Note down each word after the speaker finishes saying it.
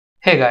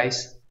Hey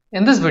guys,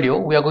 in this video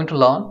we are going to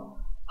learn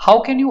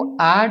how can you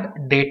add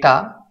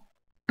data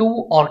to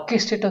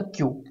orchestrator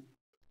queue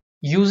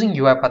using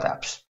UiPath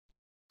apps.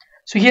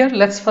 So here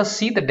let's first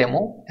see the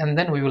demo and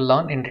then we will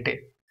learn in detail.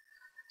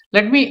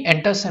 Let me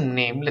enter some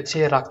name, let's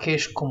say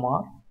Rakesh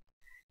Kumar,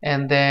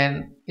 and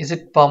then is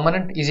it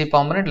permanent? Is it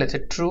permanent? Let's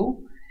say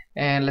true,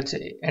 and let's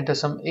say enter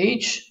some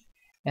age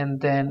and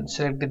then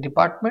select the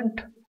department.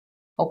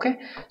 Okay,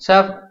 so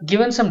I've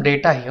given some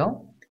data here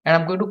and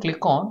I'm going to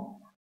click on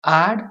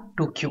add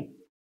to queue.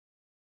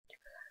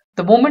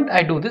 The moment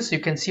I do this, you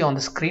can see on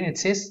the screen it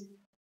says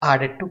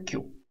added to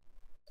queue.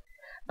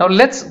 Now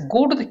let's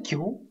go to the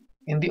queue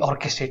in the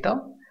orchestrator,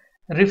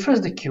 refresh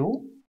the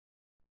queue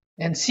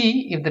and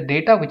see if the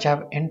data which I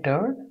have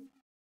entered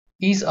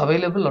is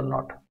available or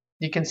not.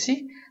 You can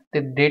see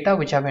the data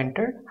which I have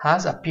entered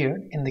has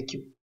appeared in the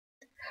queue.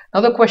 Now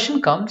the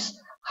question comes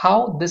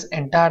how this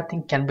entire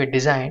thing can be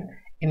designed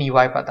in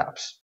UiPath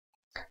apps.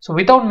 So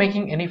without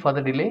making any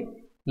further delay,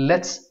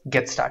 let's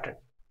get started.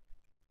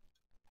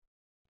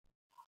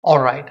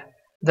 Alright,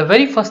 the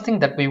very first thing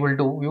that we will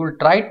do, we will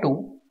try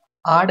to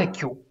add a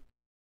queue.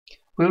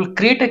 We will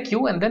create a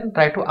queue and then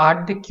try to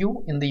add the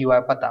queue in the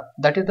UiPath app.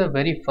 That is the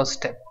very first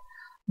step.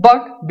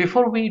 But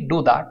before we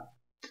do that,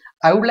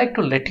 I would like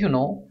to let you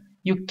know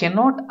you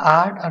cannot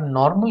add a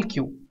normal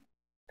queue.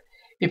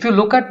 If you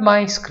look at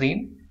my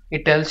screen,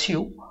 it tells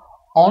you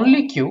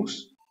only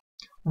queues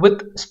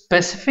with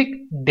specific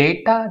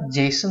data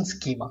JSON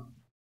schema.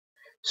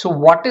 So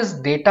what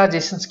is data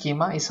JSON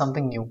schema is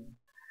something new.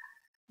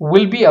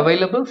 Will be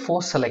available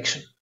for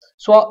selection.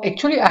 So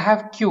actually I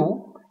have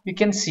queue. You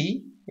can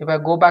see if I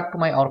go back to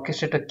my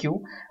orchestrator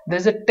queue,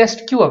 there's a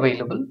test queue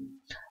available.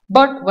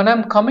 But when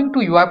I'm coming to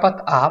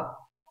UiPath app,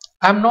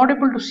 I'm not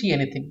able to see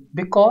anything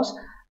because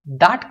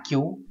that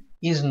queue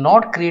is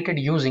not created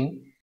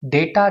using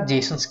data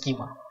JSON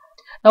schema.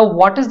 Now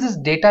what is this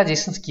data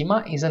JSON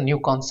schema is a new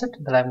concept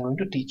that I'm going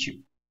to teach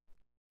you.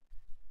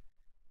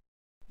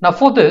 Now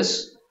for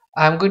this,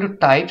 I'm going to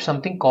type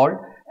something called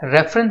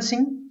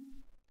referencing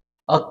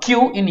a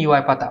queue in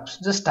UiPath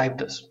apps. Just type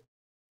this.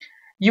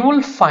 You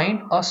will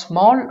find a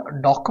small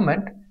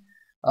document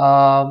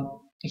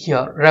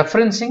here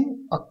referencing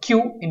a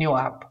queue in your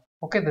app.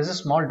 Okay, this is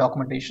small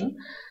documentation.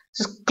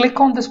 Just click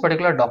on this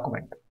particular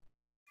document.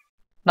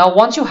 Now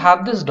once you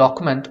have this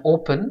document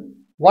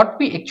open, what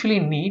we actually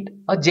need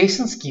a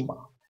JSON schema.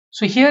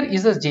 So here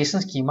is the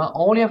JSON schema.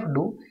 All you have to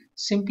do,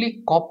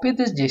 simply copy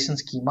this JSON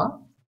schema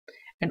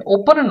and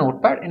open a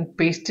notepad and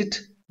paste it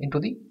into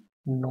the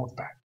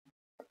notepad.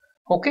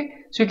 Okay,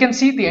 so you can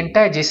see the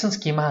entire JSON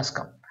schema has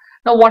come.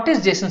 Now what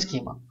is JSON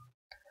schema?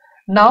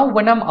 Now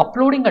when I'm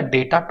uploading a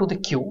data to the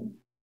queue,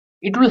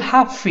 it will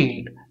have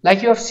field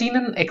like you have seen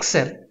in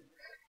Excel.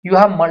 You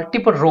have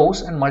multiple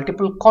rows and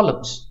multiple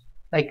columns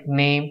like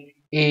name,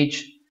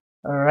 age,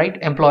 right,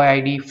 employee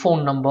ID,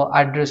 phone number,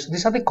 address.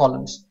 These are the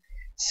columns.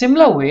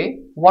 Similar way,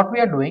 what we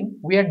are doing,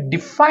 we are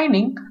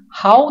defining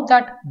how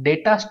that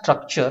data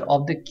structure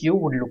of the queue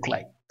would look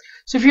like.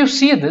 So if you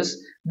see this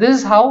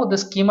is how the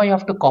schema you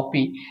have to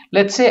copy.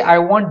 Let's say I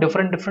want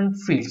different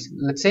fields.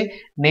 Let's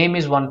say name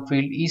is one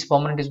field, is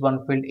permanent is one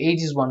field,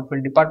 age is one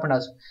field, department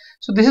has.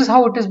 So this is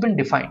how it has been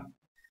defined.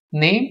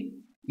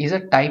 Name is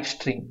a type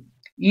string,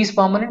 is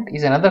permanent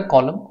is another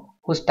column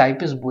whose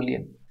type is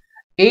boolean,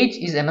 age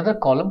is another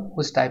column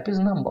whose type is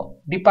number,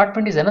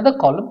 department is another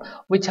column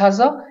which has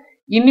a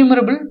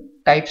enumerable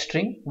type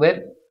string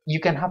where you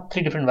can have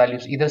three different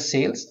values, either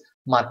sales,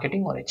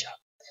 marketing or HR.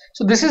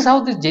 So this is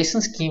how this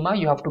JSON schema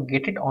you have to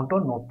get it onto a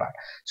notepad.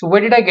 So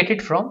where did I get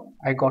it from?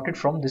 I got it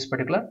from this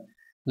particular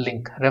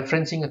link,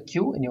 referencing a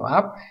queue in your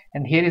app,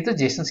 and here is the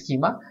JSON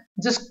schema.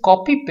 Just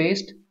copy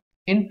paste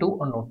into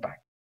a notepad.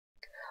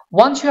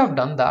 Once you have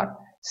done that,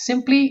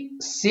 simply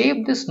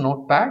save this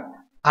notepad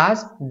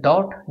as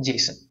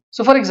 .json.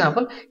 So for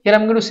example, here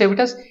I'm going to save it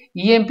as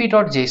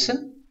emp.json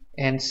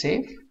and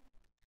save.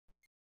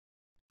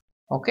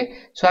 Okay,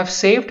 so I've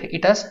saved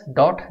it as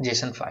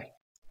 .json file.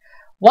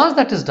 Once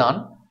that is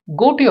done,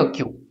 go to your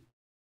queue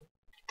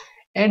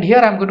and here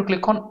I'm going to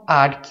click on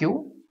add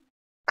queue,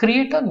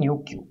 create a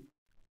new queue.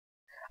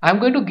 I'm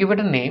going to give it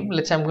a name.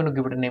 Let's say I'm going to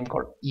give it a name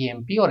called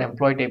EMP or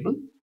employee table,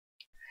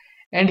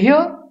 and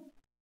here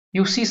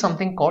you see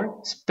something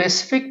called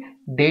specific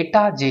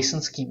data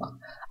JSON schema.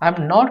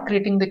 I'm not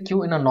creating the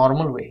queue in a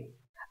normal way.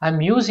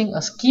 I'm using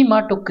a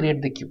schema to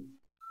create the queue.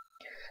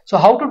 So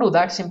how to do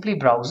that? Simply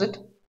browse it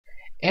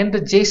and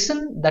the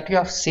JSON that you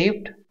have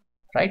saved,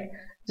 right?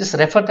 Just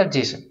refer that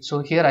JSON. So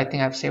here I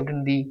think I've saved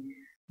in the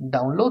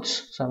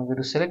downloads. So I'm going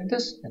to select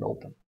this and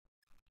open.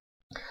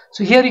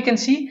 So here you can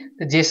see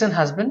the JSON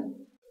has been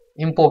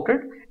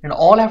imported and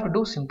all I have to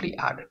do is simply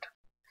add it.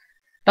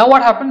 Now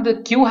what happened?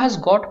 The queue has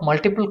got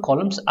multiple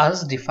columns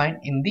as defined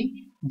in the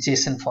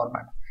JSON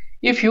format.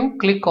 If you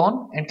click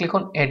on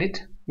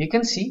edit, you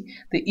can see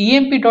the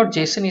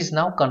emp.json is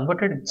now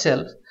converted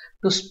itself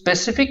to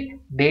specific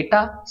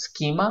data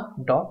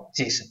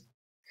schema.json.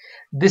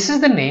 This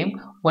is the name.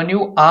 When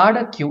you add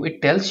a queue,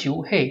 it tells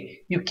you,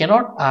 hey, you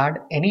cannot add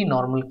any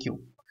normal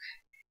queue.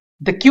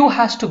 The queue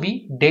has to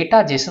be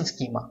data JSON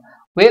schema.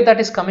 Where that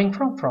is coming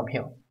from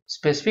here,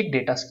 specific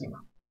data schema.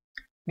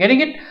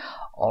 Getting it?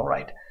 All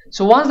right.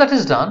 So once that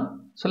is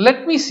done, so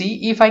let me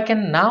see if I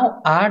can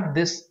now add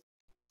this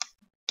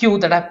queue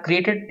that I've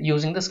created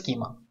using the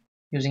schema,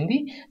 using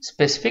the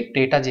specific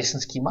data JSON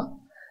schema.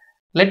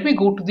 Let me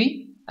go to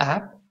the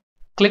app,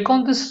 click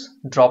on this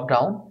drop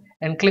down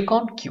and click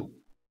on queue.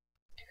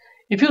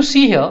 If you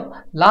see here,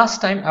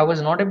 last time I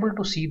was not able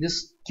to see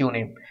this queue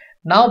name.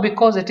 Now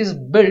because it is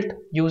built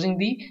using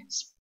the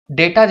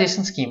data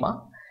JSON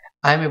schema,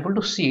 I am able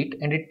to see it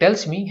and it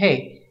tells me,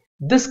 hey,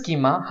 this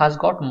schema has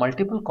got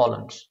multiple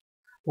columns.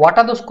 What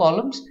are those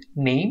columns?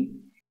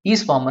 Name,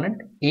 is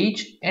permanent,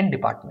 age and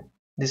department.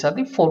 These are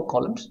the 4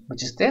 columns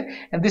which is there,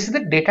 and this is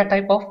the data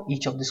type of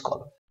each of these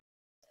columns.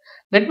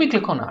 Let me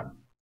click on add.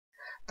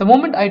 The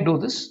moment I do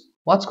this,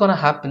 what's going to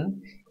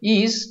happen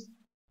is,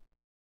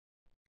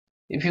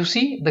 if you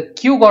see, the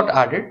queue got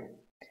added,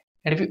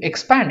 and if you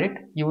expand it,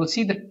 you will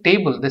see the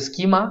table, the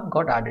schema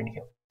got added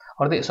here,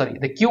 or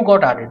the queue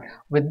got added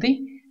with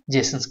the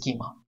JSON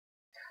schema.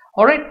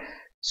 All right,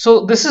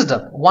 so this is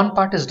done. One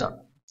part is done.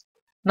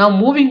 Now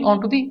moving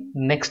on to the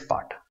next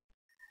part.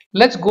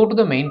 Let's go to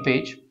the main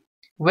page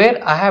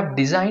where I have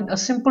designed a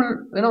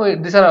simple,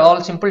 these are all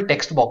simple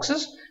text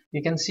boxes.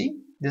 You can see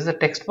this is a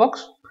text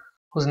box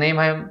whose name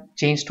I have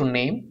changed to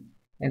name.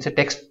 It's a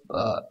text,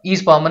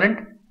 is permanent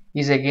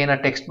is again a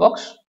text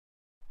box.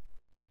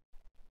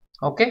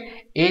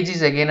 Okay, age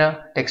is again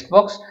a text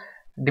box.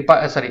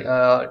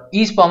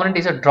 Is permanent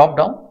is a drop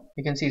down.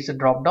 You can see it's a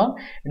drop down,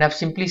 and I've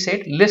simply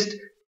said list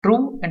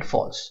true and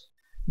false,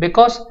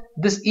 because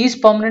this is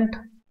permanent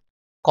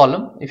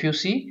column, if you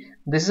see,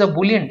 this is a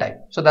boolean type,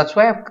 so that's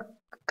why I've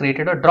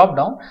created a drop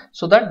down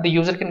so that the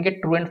user can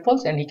get true and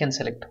false and he can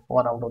select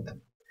one out of them.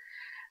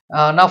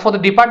 Now for the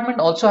department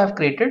also I have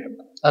created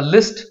a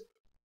list.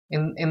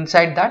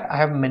 Inside that I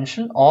have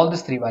mentioned all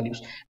these 3 values,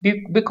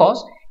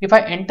 because if I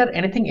enter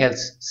anything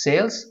else,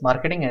 sales,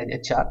 marketing and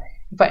HR,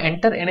 if I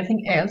enter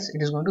anything else,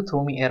 it is going to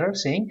throw me error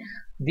saying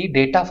the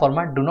data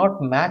format do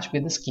not match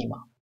with the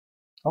schema.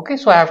 Okay,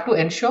 so I have to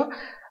ensure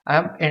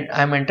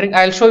I'm entering.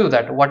 I'll show you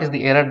that what is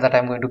the error that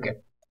I'm going to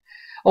get.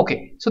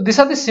 Okay, so these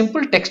are the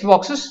simple text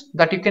boxes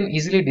that you can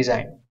easily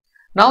design.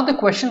 Now the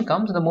question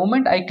comes, the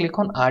moment I click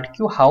on add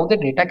queue, how the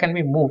data can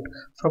be moved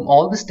from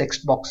all these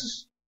text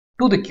boxes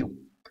to the queue.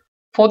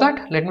 For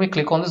that, let me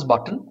click on this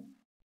button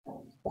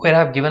where I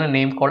have given a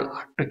name called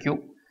add to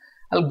queue.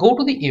 I'll go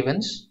to the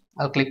events.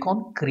 I'll click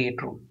on create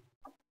rule.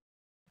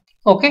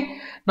 Okay,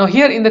 now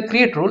here in the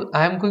create rule,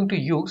 I am going to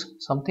use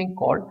something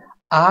called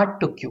add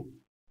to queue.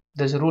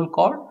 There's a rule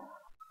called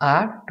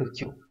add to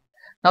queue.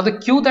 Now the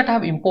queue that I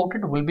have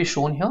imported will be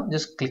shown here.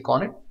 Just click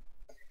on it.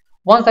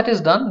 Once that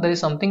is done, there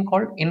is something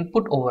called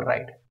input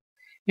override.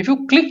 If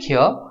you click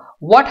here,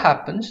 what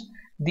happens?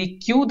 The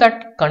queue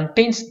that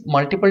contains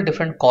multiple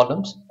different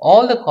columns,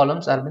 all the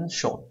columns are being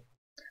shown.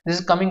 This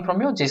is coming from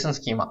your JSON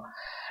schema.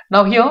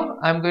 Now here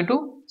I am going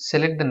to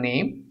select the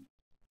name,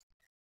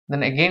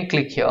 then again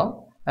click here.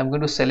 I am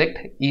going to select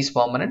is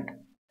permanent.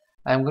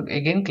 I am going to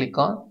again click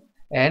on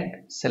and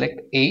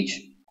select age,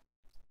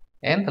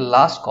 and the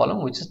last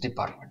column which is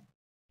department.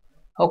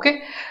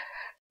 Okay,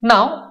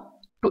 now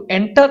to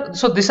enter,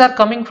 so these are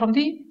coming from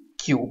the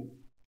queue.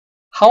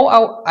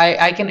 How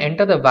I can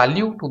enter the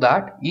value to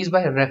that is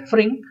by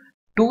referring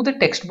to the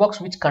text box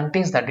which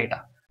contains that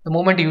data. The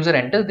moment the user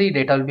enters, the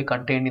data will be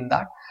contained in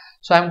that.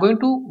 So I'm going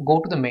to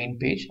go to the main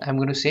page. I'm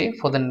going to say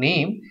for the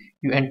name,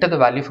 you enter the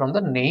value from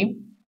the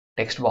name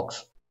text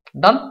box.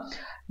 Done.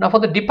 Now for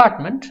the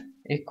department,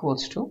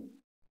 equals to,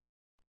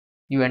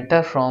 you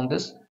enter from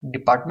this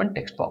department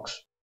text box.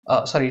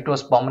 Sorry, it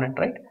was permanent,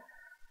 right?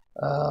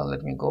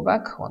 Let me go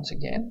back once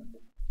again.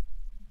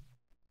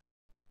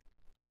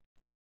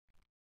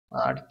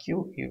 Add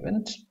queue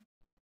event.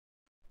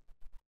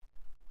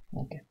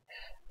 Okay,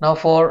 now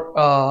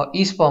for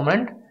is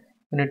permanent,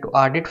 you need to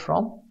add it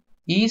from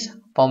is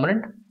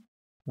permanent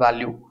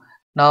value.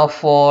 Now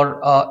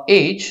for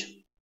age,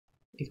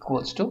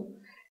 equals to,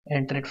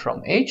 enter it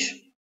from age.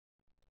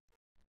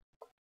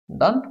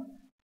 Done.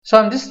 So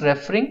I'm just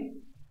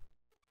referring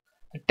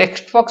the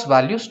text box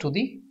values to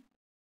the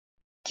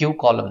queue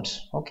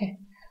columns. Okay,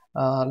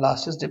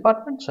 last is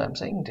department, so I'm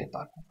saying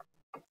department.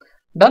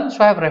 Done.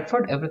 So I have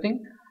referred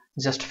everything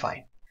just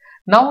fine.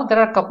 Now there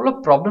are a couple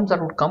of problems that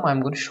would come.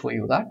 I'm going to show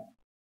you that.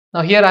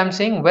 Now here I'm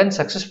saying when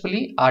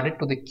successfully added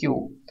to the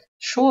queue,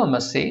 show a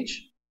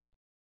message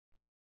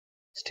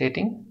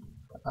stating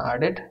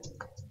added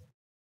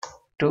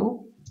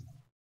to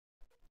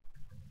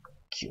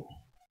queue.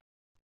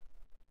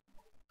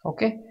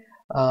 Okay,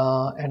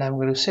 and I'm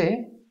going to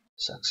say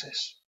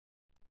success.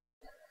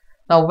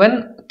 Now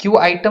when queue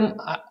item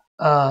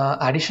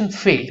addition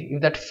failed,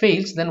 if that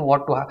fails, then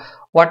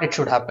what it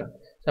should happen?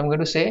 So I'm going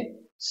to say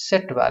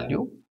set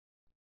value,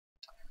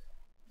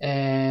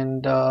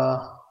 and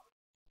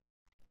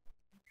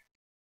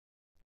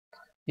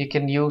you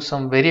can use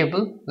some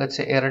variable. Let's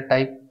say error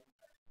type.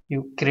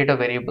 You create a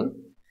variable,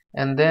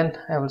 and then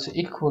I will say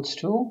equals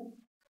to,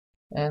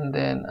 and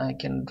then I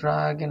can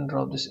drag and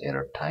drop this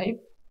error type.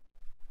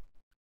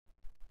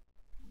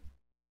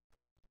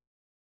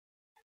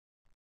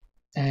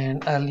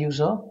 and I'll use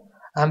a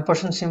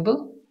ampersand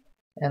symbol,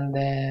 and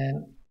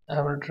then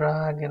I will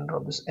drag and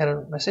drop this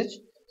error message.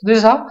 So this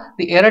is how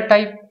the error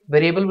type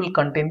variable will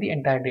contain the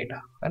entire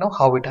data,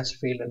 how it has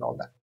failed and all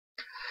that.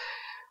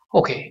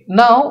 Okay,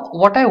 now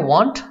what I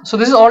want, so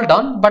this is all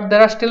done, but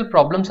there are still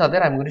problems are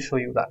there. I'm going to show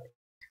you that.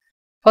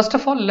 First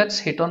of all, let's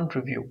hit on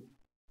preview.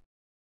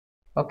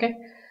 Okay,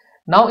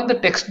 now in the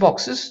text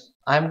boxes,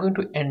 I'm going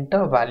to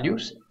enter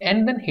values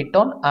and then hit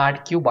on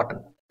add queue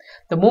button.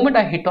 The moment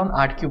I hit on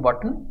add queue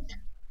button,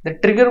 the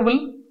trigger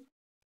will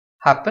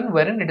happen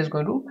wherein it is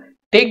going to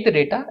take the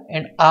data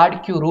and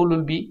add queue rule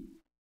will be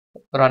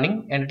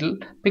running, and it will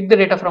pick the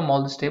data from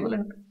all this table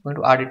and going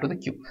to add it to the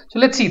queue. So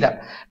let's see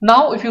that.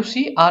 Now if you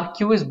see, our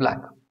queue is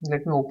blank.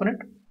 Let me open it.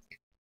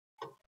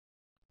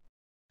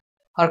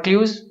 Our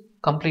queue is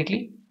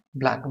completely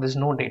blank. There's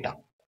no data.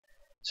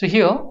 So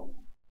here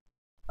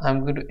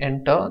I'm going to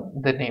enter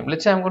the name.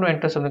 Let's say I'm going to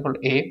enter something called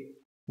A,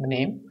 the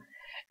name,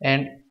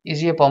 and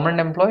is he a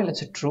permanent employee? Let's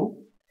say true.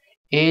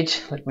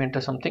 Age, let me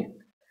enter something.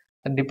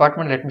 The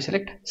department, let me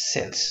select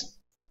sales.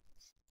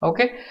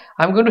 Okay,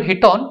 I'm going to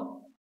hit on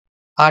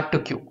add to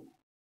queue.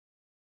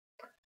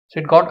 So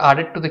it got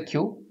added to the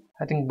queue.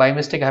 I think by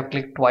mistake I have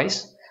clicked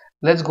twice.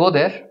 Let's go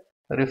there,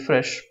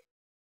 refresh.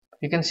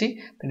 You can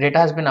see the data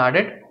has been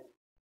added.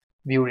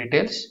 View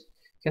details.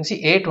 You can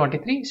see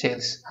A23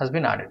 sales has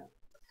been added.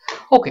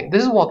 Okay,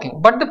 this is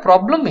working, but the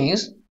problem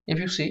is, if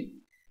you see,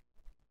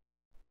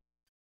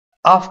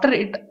 after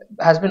it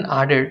has been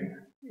added,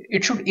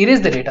 it should erase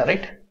the data,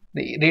 right?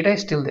 The data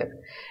is still there.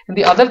 And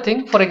the other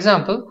thing, for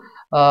example,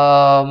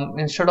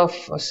 instead of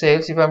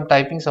sales, if I'm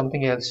typing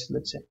something else,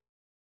 let's say,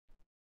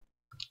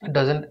 it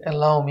doesn't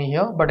allow me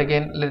here, but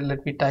again,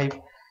 let me type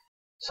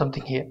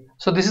something here.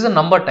 So this is a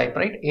number type,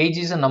 right? Age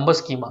is a number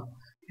schema.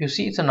 You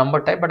see, it's a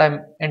number type, but I'm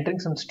entering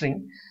some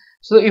string.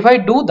 So if I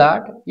do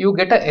that, you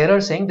get an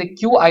error saying the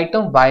queue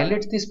item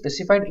violates the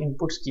specified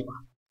input schema.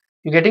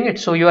 You getting it?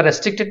 So you are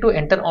restricted to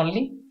enter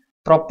only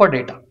proper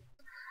data.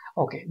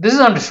 Okay, this is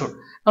understood.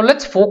 Now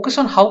let's focus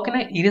on how can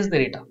I erase the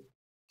data.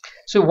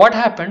 So what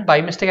happened, by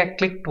mistake I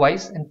clicked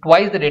twice and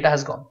twice the data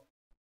has gone.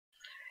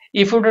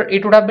 If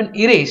it would have been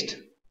erased,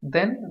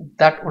 then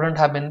that wouldn't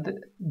have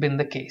been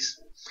the case.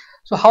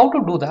 So how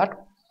to do that?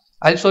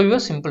 I'll show you a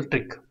simple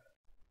trick.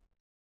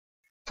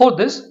 For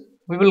this,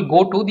 we will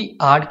go to the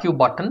add queue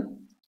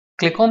button,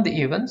 click on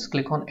the events,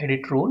 click on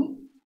edit rule,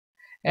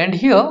 and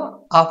here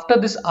after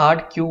this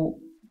add queue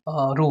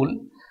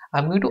rule,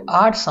 I'm going to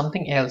add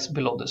something else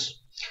below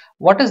this.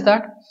 What is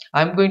that?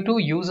 I'm going to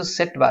use a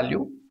set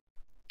value.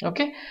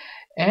 Okay,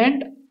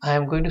 and I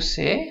am going to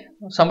say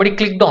somebody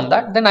clicked on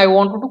that, then I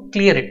want to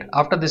clear it.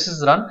 After this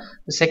is run,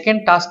 the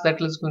second task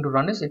that is going to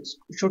run is it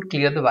should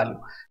clear the value.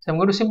 So I'm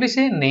going to simply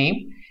say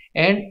name,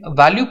 and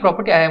value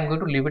property I am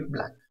going to leave it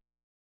blank.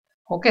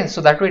 Okay,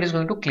 so that way it is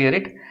going to clear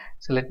it.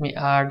 So let me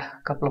add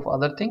a couple of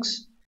other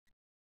things.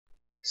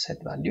 Set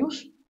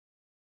values,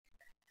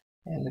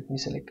 and let me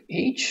select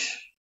age.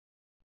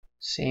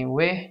 Same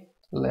way,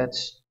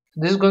 this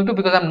is going to,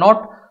 because I'm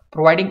not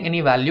providing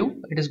any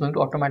value, it is going to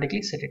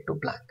automatically set it to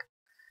blank.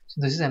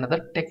 So this is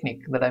another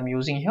technique that I'm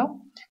using here.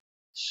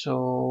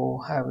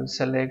 So I will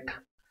select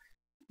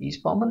is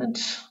permanent.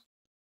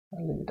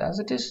 I'll leave it as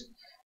it is.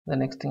 The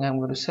next thing I'm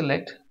going to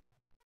select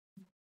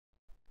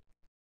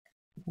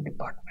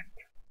department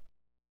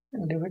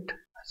and leave it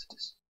as it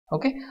is.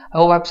 Okay, I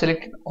hope I've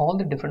selected all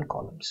the different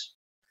columns.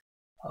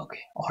 Okay,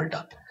 all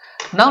done.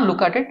 Now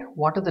look at it.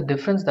 What is the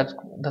difference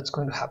that's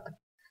going to happen?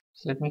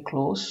 So let me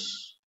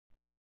close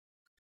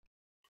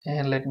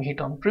and let me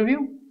hit on preview.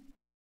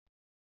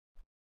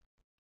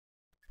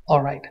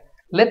 All right,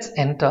 let's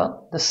enter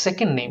the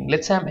second name.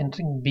 Let's say I'm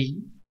entering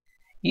B.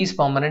 Is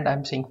permanent,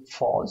 I'm saying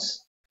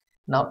false.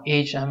 Now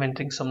age, I'm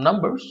entering some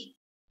numbers,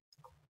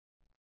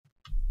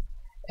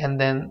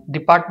 and then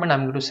department,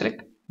 I'm going to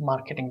select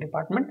marketing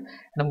department, and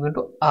I'm going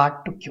to add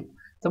to queue.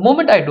 The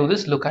moment I do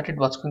this, look at it,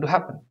 what's going to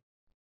happen.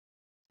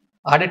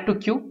 Add it to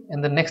queue,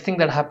 and the next thing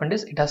that happened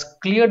is it has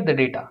cleared the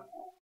data.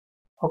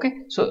 Okay,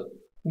 so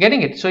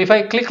getting it. So if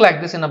I click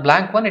like this in a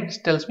blank one, it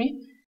tells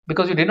me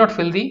because you did not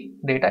fill the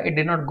data, it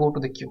did not go to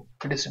the queue.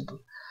 It is simple.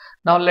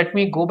 Now let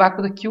me go back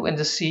to the queue and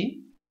just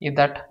see if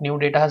that new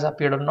data has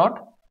appeared or not.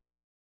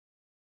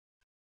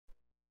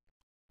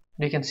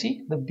 You can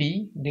see the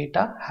B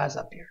data has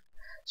appeared.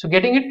 So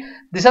getting it,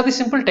 these are the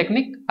simple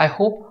technique. I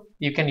hope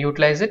you can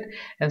utilize it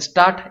and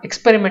start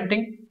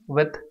experimenting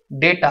with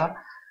data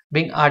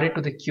being added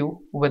to the queue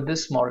with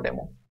this small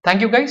demo.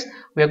 Thank you guys.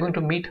 We are going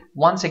to meet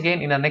once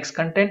again in our next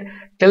content.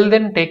 Till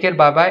then, take care,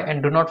 bye bye,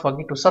 and do not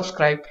forget to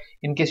subscribe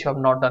in case you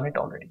have not done it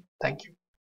already. Thank you.